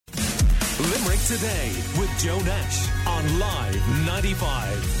Limerick Today with Joe Nash on Live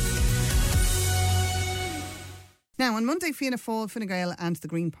 95. Now, on Monday, Fianna Fáil, Fine Gael and the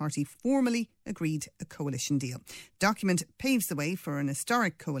Green Party formally agreed a coalition deal. The document paves the way for an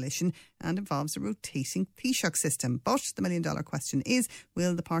historic coalition and involves a rotating Taoiseach system. But the million-dollar question is,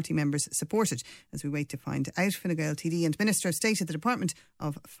 will the party members support it? As we wait to find out, Fine Gael TD and Minister of State at the Department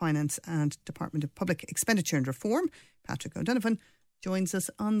of Finance and Department of Public Expenditure and Reform, Patrick O'Donovan, joins us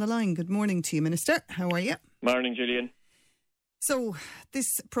on the line. Good morning to you, Minister. How are you? Morning, Gillian. So,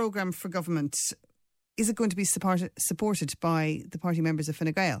 this programme for government, is it going to be supported by the party members of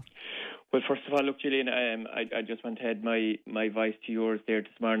Fine Gael? Well, first of all, look, Gillian, I just want to add my voice to yours there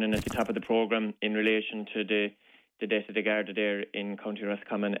this morning at the top of the programme in relation to the death of the Garda there in County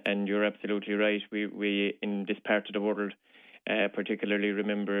Roscommon, and you're absolutely right. We in this part of the world particularly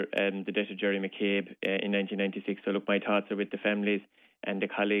remember the death of Jerry McCabe in 1996. So look, my thoughts are with the families and the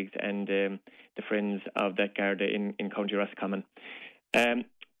colleagues and the friends of that Garda in County Roscommon.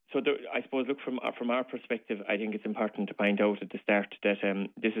 So I suppose, look, from our perspective, I think it's important to point out at the start that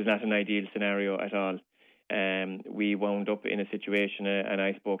this is not an ideal scenario at all. We wound up in a situation, and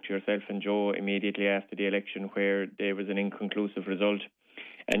I spoke to yourself and Joe immediately after the election, where there was an inconclusive result.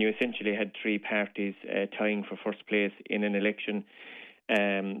 And you essentially had three parties tying for first place in an election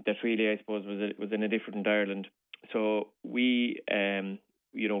that really, I suppose, was in a different Ireland. So we at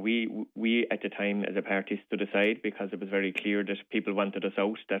the time as a party stood aside because it was very clear that people wanted us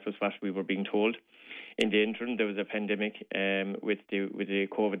out. That was what we were being told. In the interim, there was a pandemic with the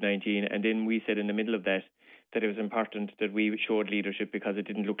COVID-19, and then we said in the middle of that it was important that we showed leadership because it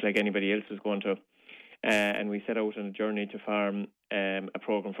didn't look like anybody else was going to. And we set out on a journey to form a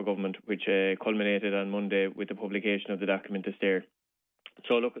programme for government, which culminated on Monday with the publication of the document that's there.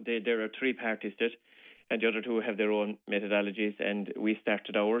 So look, there are three parties to it, and the other two have their own methodologies, and we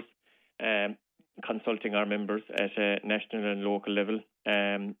started ours, consulting our members at a national and local level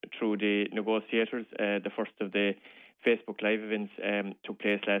through the negotiators. The first of the Facebook Live events took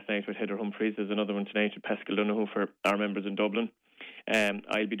place last night with Heather Humphreys. There's another one tonight with Pascal Donoghue for our members in Dublin.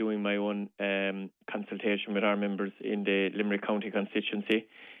 I'll be doing my own consultation with our members in the Limerick County constituency.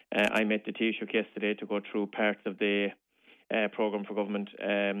 I met the Taoiseach yesterday to go through parts of the programme for government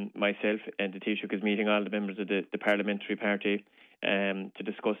myself, and the Taoiseach is meeting all the members of the parliamentary party to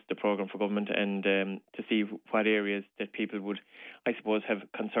discuss the programme for government and to see what areas that people would, I suppose, have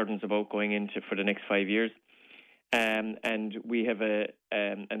concerns about going into for the next 5 years. And we have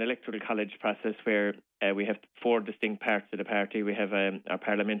an electoral college process where we have four distinct parts of the party. We have our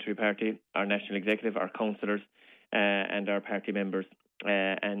parliamentary party, our national executive, our councillors, and our party members.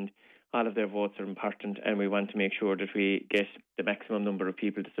 And all of their votes are important, and we want to make sure that we get the maximum number of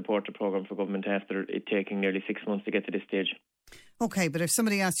people to support the programme for government after it taking nearly 6 months to get to this stage. OK, but if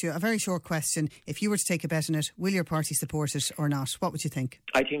somebody asked you a very short question, if you were to take a bet on it, will your party support it or not? What would you think?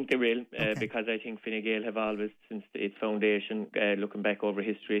 I think they will, because I think Fine Gael have always, since its foundation, looking back over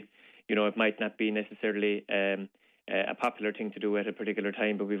history, it might not be necessarily a popular thing to do at a particular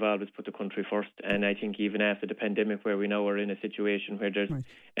time, but we've always put the country first. And I think even after the pandemic, where we now are in a situation where there's,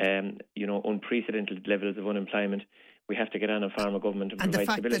 unprecedented levels of unemployment, we have to get on and form a government and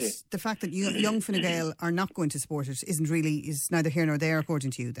provide stability. The fact that young Fine Gael are not going to support it is neither here nor there,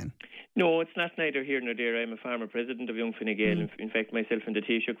 according to you, then? No, it's not neither here nor there. I'm a former president of Young Fine Gael. In fact, myself and the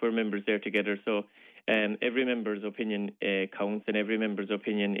Taoiseach were members there together. So every member's opinion counts, and every member's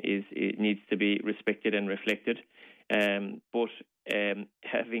opinion needs to be respected and reflected. But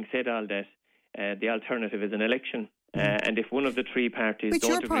having said all that, the alternative is an election. And if one of the three parties which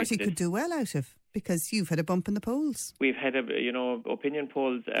don't your agree party to this, could do well out of, because you've had a bump in the polls. We've had opinion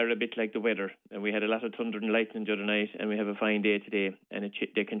polls are a bit like the weather, and we had a lot of thunder and lightning the other night, and we have a fine day today, and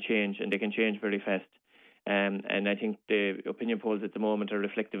they can change, and they can change very fast. And I think the opinion polls at the moment are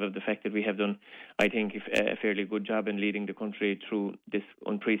reflective of the fact that we have done, I think, a fairly good job in leading the country through this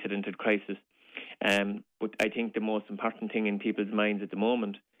unprecedented crisis. But I think the most important thing in people's minds at the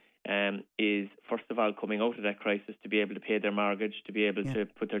moment is, first of all, coming out of that crisis to be able to pay their mortgage, to be able to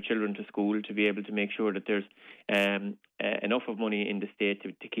put their children to school, to be able to make sure that there's enough of money in the state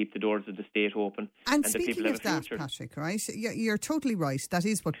to keep the doors of the state open. And that speaking people of that, Patrick, right, you're totally right. That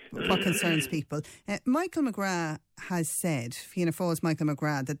is what concerns people. Michael McGrath has said, Fianna Fáil's Michael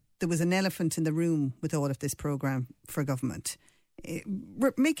McGrath, that there was an elephant in the room with all of this programme for government.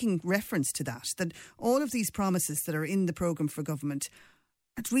 Making reference to that all of these promises that are in the programme for government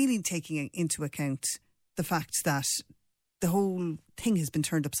are really taking into account the fact that the whole thing has been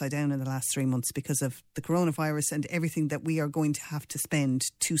turned upside down in the last 3 months because of the coronavirus and everything that we are going to have to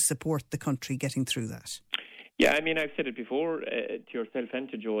spend to support the country getting through that. Yeah, I mean, I've said it before to yourself and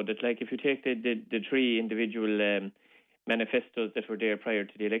to Joe that, like, if you take the three individual manifestos that were there prior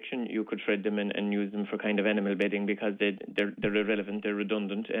to the election, you could shred them and use them for kind of animal bedding because they're irrelevant, they're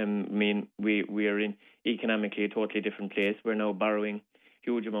redundant. I mean, we are in economically a totally different place. We're now borrowing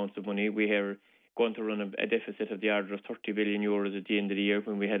huge amounts of money. We are going to run a deficit of the order of 30 billion euros at the end of the year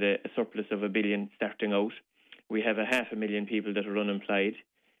when we had a surplus of $1 billion starting out. We have 500,000 people that are unemployed.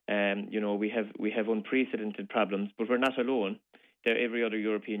 We have unprecedented problems, but we're not alone. Every other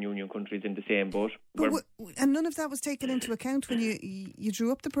European Union country is in the same boat. And none of that was taken into account when you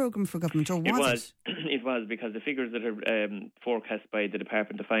drew up the programme for government, or was it? It was, because the figures that are forecast by the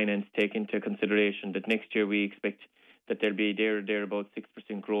Department of Finance take into consideration that next year we expect that there'll be about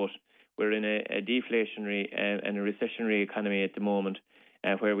 6% growth. We're in a deflationary and a recessionary economy at the moment,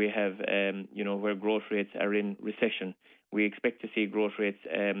 where we have, where growth rates are in recession. We expect to see growth rates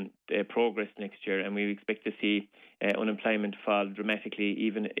progress next year, and we expect to see unemployment fall dramatically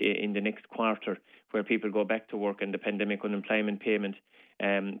even in the next quarter, where people go back to work and the pandemic unemployment payment,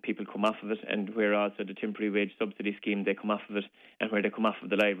 people come off of it, and where also the temporary wage subsidy scheme, they come off of it, and where they come off of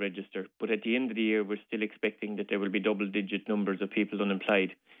the live register. But at the end of the year, we're still expecting that there will be double-digit numbers of people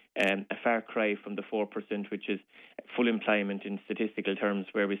unemployed. A far cry from the 4%, which is full employment in statistical terms,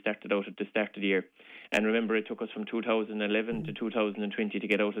 where we started out at the start of the year. And remember, it took us from 2011 to 2020 to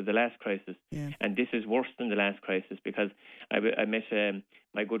get out of the last crisis. Yeah. And this is worse than the last crisis, because I met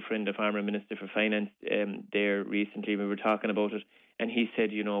my good friend, the former Minister for Finance, there recently. We were talking about it, and he said,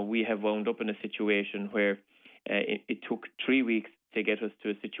 we have wound up in a situation where it took 3 weeks to get us to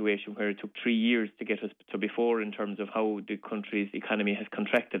a situation where it took 3 years to get us to before, in terms of how the country's economy has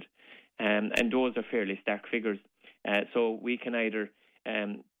contracted. And those are fairly stark figures. So we can either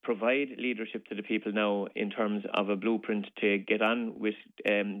provide leadership to the people now in terms of a blueprint to get on with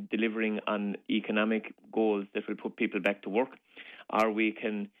delivering on economic goals that will put people back to work, or we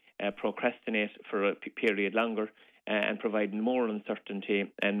can procrastinate for a period longer and provide more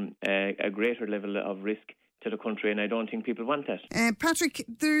uncertainty and a greater level of risk to the country, and I don't think people want that. Patrick,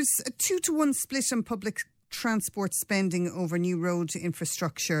 there's a 2-to-1 split on public transport spending over new road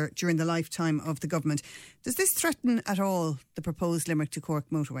infrastructure during the lifetime of the government. Does this threaten at all the proposed Limerick to Cork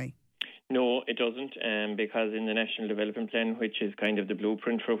motorway? No, it doesn't, because in the National Development Plan, which is kind of the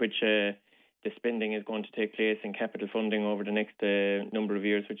blueprint for which the spending is going to take place in capital funding over the next number of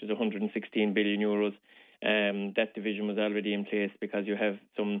years, which is 116 billion euros, that division was already in place, because you have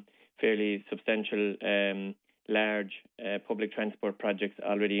some fairly substantial, large public transport projects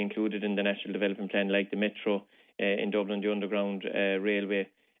already included in the National Development Plan, like the Metro in Dublin, the Underground Railway,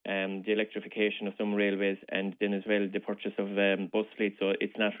 the electrification of some railways, and then as well the purchase of bus fleets. So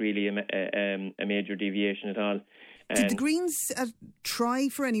it's not really a major deviation at all. Did the Greens try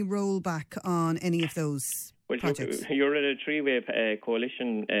for any rollback on any of those projects? You're at a three-way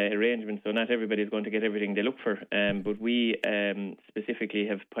coalition arrangement, so not everybody is going to get everything they look for. But we specifically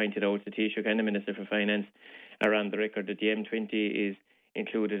have pointed out to Taoiseach and the Minister for Finance are on the record that the M20 is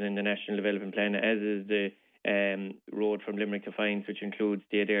included in the National Development Plan, as is the road from Limerick to Fines, which includes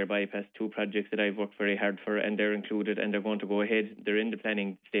the Adair bypass, 2 projects that I've worked very hard for, and they're included and they're going to go ahead. They're in the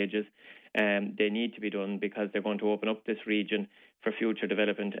planning stages. They need to be done because they're going to open up this region for future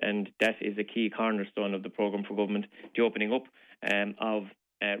development, and that is a key cornerstone of the programme for government, the opening up of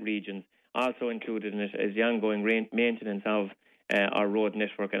regions. Also included in it is the ongoing maintenance of our road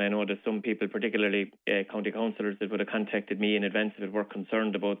network, and I know that some people, particularly county councillors that would have contacted me in advance of it, were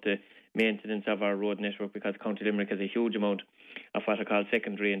concerned about the maintenance of our road network, because County Limerick has a huge amount of what are called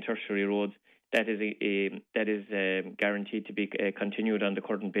secondary and tertiary roads. That is guaranteed to be continued on the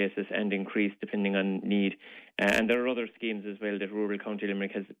current basis and increased depending on need. And there are other schemes as well that rural County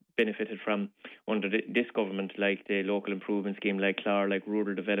Limerick has benefited from under this government, like the local improvement scheme, like CLAR, like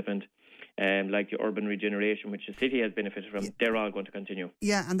rural development, like the urban regeneration, which the city has benefited from. They're all going to continue.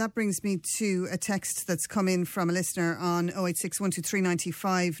 Yeah, and that brings me to a text that's come in from a listener on 086 123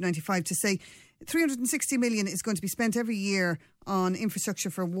 95 95 to say 360 million is going to be spent every year on infrastructure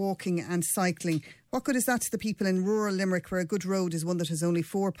for walking and cycling. What good is that to the people in rural Limerick, where a good road is one that has only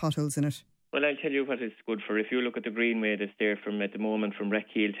 4 potholes in it? Well, I'll tell you what it's good for. If you look at the greenway that's there at the moment from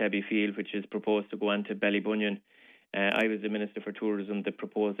Wreckhill to Abbeyfield, which is proposed to go on to Ballybunion, I was the Minister for Tourism that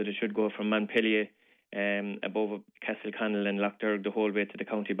proposed that it should go from Montpellier above Castleconnell and Lough the whole way to the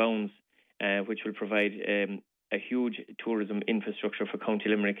county bounds, which will provide a huge tourism infrastructure for County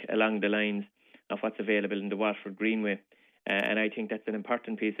Limerick along the lines of what's available in the Waterford Greenway. And I think that's an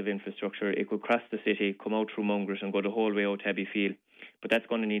important piece of infrastructure. It could cross the city, come out through Mungret and go the whole way out to Abbeyfield. But that's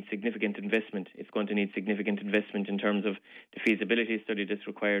going to need significant investment. It's going to need significant investment in terms of the feasibility study that's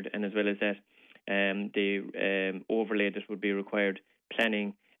required, and as well as that, the overlay that would be required,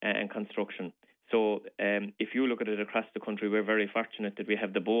 planning and construction. So if you look at it across the country, we're very fortunate that we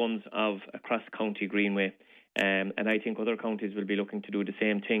have the bones of a cross-county greenway. And I think other counties will be looking to do the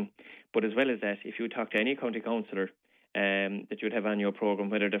same thing. But as well as that, if you talk to any county councillor that you'd have on your programme,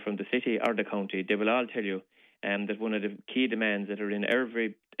 whether they're from the city or the county, they will all tell you that one of the key demands that are in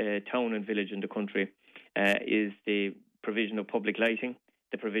every town and village in the country is the provision of public lighting,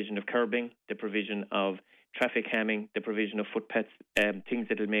 the provision of curbing, the provision of traffic calming, the provision of footpaths, things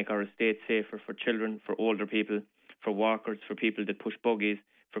that will make our estate safer for children, for older people, for walkers, for people that push buggies,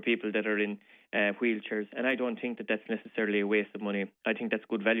 for people that are in wheelchairs. And I don't think that that's necessarily a waste of money. I think that's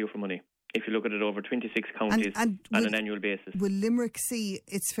good value for money if you look at it over 26 counties on an annual basis. Will Limerick see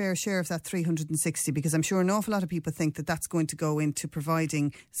its fair share of that 360? Because I'm sure an awful lot of people think that that's going to go into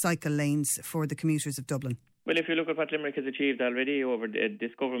providing cycle lanes for the commuters of Dublin. Well, if you look at what Limerick has achieved already over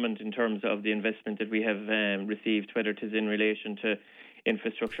this government in terms of the investment that we have received, whether it is in relation to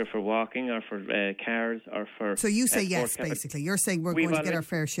infrastructure for walking or for cars or for... So you say yes, basically. You're saying we're going to get our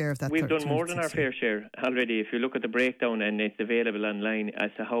fair share of that. We've done more than our fair share already. If you look at the breakdown, and it's available online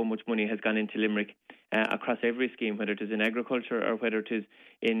as to how much money has gone into Limerick across every scheme, whether it is in agriculture or whether it is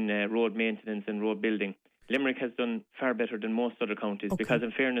in road maintenance and road building. Limerick has done far better than most other counties because,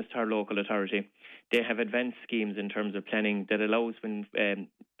 in fairness to our local authority, they have advanced schemes in terms of planning that allows when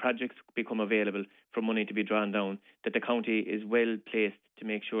projects become available for money to be drawn down, that the county is well placed to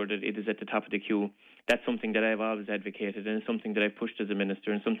make sure that it is at the top of the queue. That's something that I've always advocated, and it's something that I've pushed as a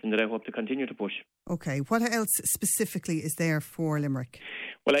minister, and something that I hope to continue to push. OK. What else specifically is there for Limerick?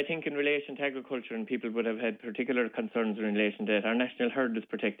 Well, I think in relation to agriculture, and people would have had particular concerns in relation to that, our national herd is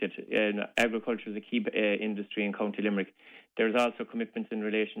protected. Agriculture is a key industry in County Limerick. There's also commitments in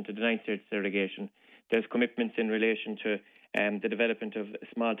relation to the Ninth States irrigation. There's commitments in relation to the development of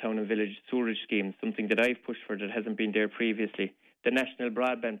small town and village sewerage schemes, something that I've pushed for that hasn't been there previously. The National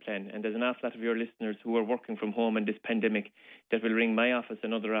Broadband Plan, and there's an awful lot of your listeners who are working from home in this pandemic that will ring my office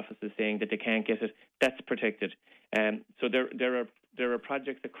and other offices saying that they can't get it. That's protected. So there are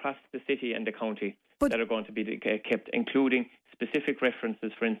projects across the city and the county that are going to be kept, including specific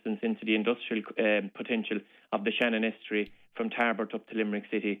references, for instance, into the industrial potential of the Shannon Estuary from Tarbert up to Limerick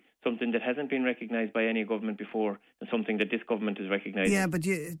City, something that hasn't been recognised by any government before, and something that this government is recognising. Yeah, but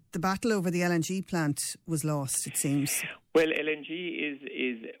the battle over the LNG plant was lost, it seems. Well, LNG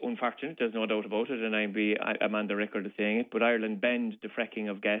is unfortunate, there's no doubt about it, and I'm on the record of saying it, but Ireland banned the fracking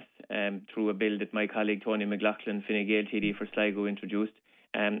of gas through a bill that my colleague Tony McLaughlin, Fine Gael TD for Sligo, introduced.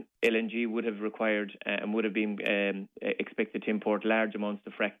 LNG would have required and would have been expected to import large amounts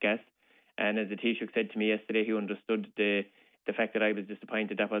of fracked gas. And as the Taoiseach said to me yesterday, he understood the fact that I was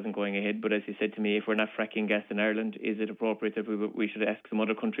disappointed that wasn't going ahead. But as he said to me, if we're not fracking gas in Ireland, is it appropriate that we should ask some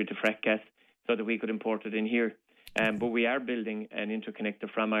other country to frack gas so that we could import it in here? But we are building an interconnector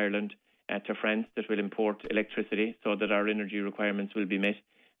from Ireland to France that will import electricity so that our energy requirements will be met.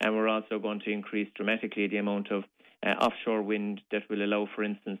 And we're also going to increase dramatically the amount of offshore wind that will allow, for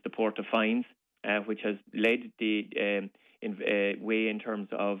instance, the Port of Fines, which has led the way in terms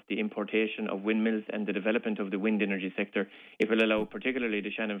of the importation of windmills and the development of the wind energy sector. It will allow particularly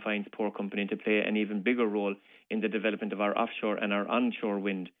the Shannon Fines Port Company to play an even bigger role in the development of our offshore and our onshore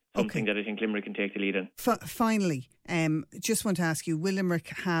wind, something that I think Limerick can take the lead in. Finally, just want to ask you, will Limerick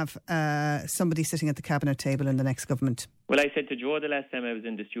have somebody sitting at the cabinet table in the next government? Well, I said to Joe the last time I was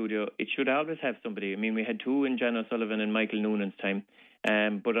in the studio, it should always have somebody. I mean, we had two in John O'Sullivan and Michael Noonan's time.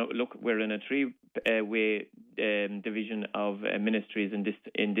 But look, we're in a three-way division of ministries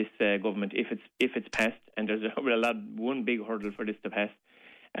in this government. If it's passed, and there's one big hurdle for this to pass.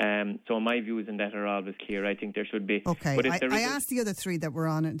 So my views in that are always clear. I think there should be. Okay, but I asked the other three that were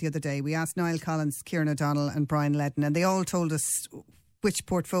on the other day. We asked Niall Collins, Kieran O'Donnell, and Brian Ledden, and they all told us which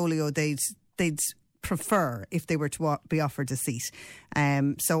portfolio they'd prefer if they were to be offered a seat.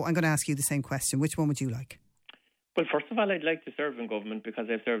 So I'm going to ask you the same question. Which one would you like? Well, first of all, I'd like to serve in government because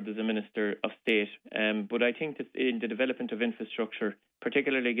I've served as a Minister of State. But I think that in the development of infrastructure,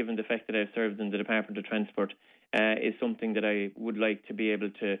 particularly given the fact that I've served in the Department of Transport, is something that I would like to be able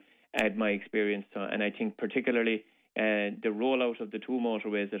to add my experience to. And I think particularly the rollout of the two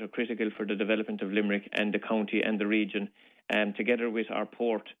motorways that are critical for the development of Limerick and the county and the region, together with our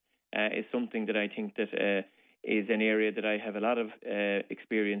port, is something that I think that is an area that I have a lot of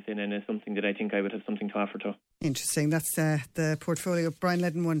experience in, and is something that I think I would have something to offer to. Interesting. That's the portfolio Brian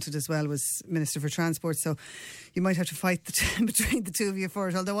Ledden wanted as well, was Minister for Transport, so you might have to fight between the two of you for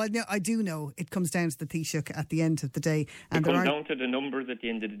it, although I do know it comes down to the Taoiseach at the end of the day. And it comes down to the numbers at the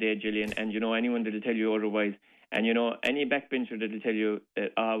end of the day, Gillian, and anyone that will tell you otherwise And, any backbencher that will tell you,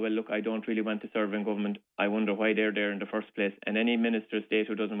 well, look, I don't really want to serve in government, I wonder why they're there in the first place. And any minister state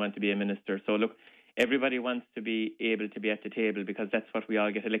who doesn't want to be a minister. So, look, everybody wants to be able to be at the table because that's what we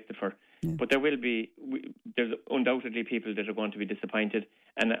all get elected for. Yeah. But there's undoubtedly people that are going to be disappointed,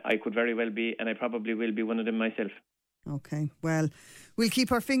 and I could very well be, and I probably will be one of them myself. Okay, well, we'll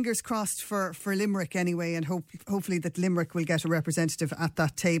keep our fingers crossed for Limerick anyway, and hopefully that Limerick will get a representative at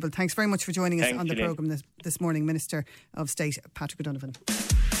that table. Thanks very much for joining us on the programme this morning, Minister of State Patrick O'Donovan.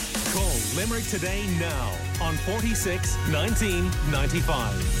 Call Limerick today now on 46 19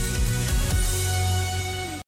 95.